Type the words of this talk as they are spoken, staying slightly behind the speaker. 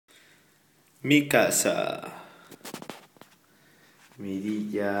Mi casa.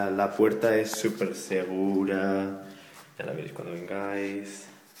 Mirilla, la puerta es súper segura. Ya la veréis cuando vengáis.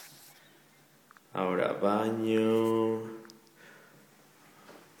 Ahora baño.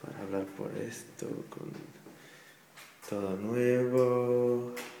 Para hablar por esto con todo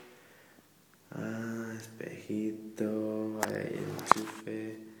nuevo. Espejito. Hay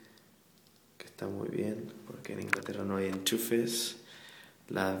enchufe. Que está muy bien, porque en Inglaterra no hay enchufes.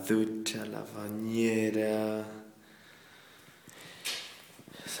 La ducha, la bañera.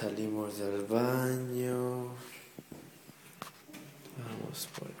 Salimos del baño. Vamos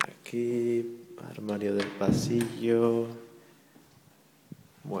por aquí. Armario del pasillo.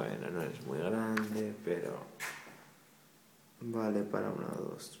 Bueno, no es muy grande, pero vale para una o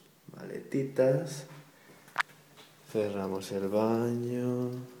dos maletitas. Cerramos el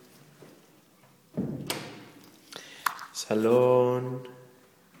baño. Salón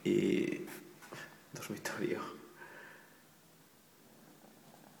y dormitorio.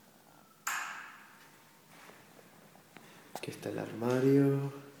 Aquí está el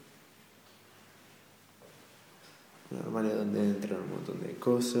armario. Un armario donde entran un montón de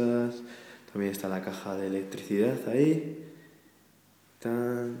cosas. También está la caja de electricidad ahí.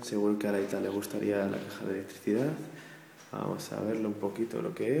 Seguro que a Laita le gustaría la caja de electricidad. Vamos a verlo un poquito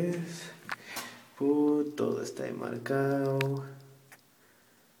lo que es. Todo está enmarcado.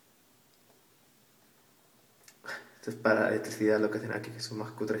 Esto es para electricidad, lo que hacen aquí, que son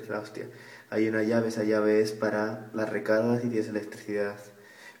más cutres que la hostia. Hay una llave, esa llave es para las recargas y tienes electricidad.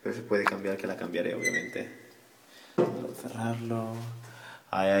 Pero se puede cambiar, que la cambiaré obviamente. Vamos a cerrarlo.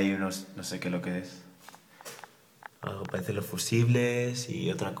 Ahí hay unos, no sé qué es lo que es. Algo parece los fusibles y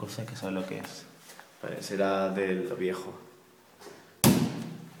otra cosa que sabe lo que es. Vale, será de lo viejo.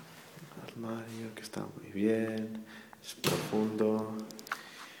 Armario que está muy bien, es profundo.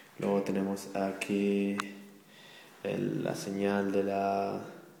 Luego tenemos aquí la señal de la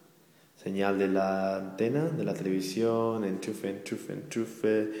antena de la televisión, enchufe,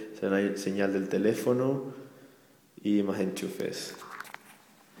 señal del teléfono y más enchufes.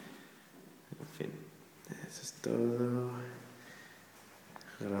 En fin, eso es todo.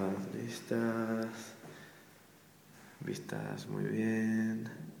 Grabadas listas, vistas muy bien.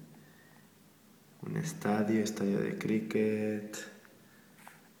 Un estadio de cricket.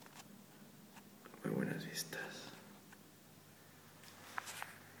 Muy buenas vistas.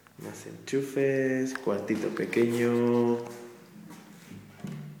 Más enchufes, cuartito pequeño.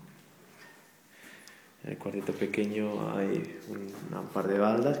 En el cuartito pequeño hay un par de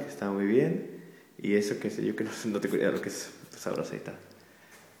baldas que están muy bien. Y eso que sé yo que no tengo idea de lo que es, sabrás ahí.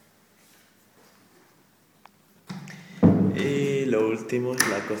 Y lo último es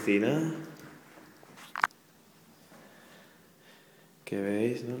la cocina. Que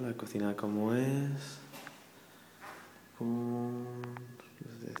veis, ¿no? La cocina como es. Con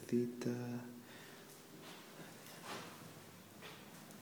lucecita.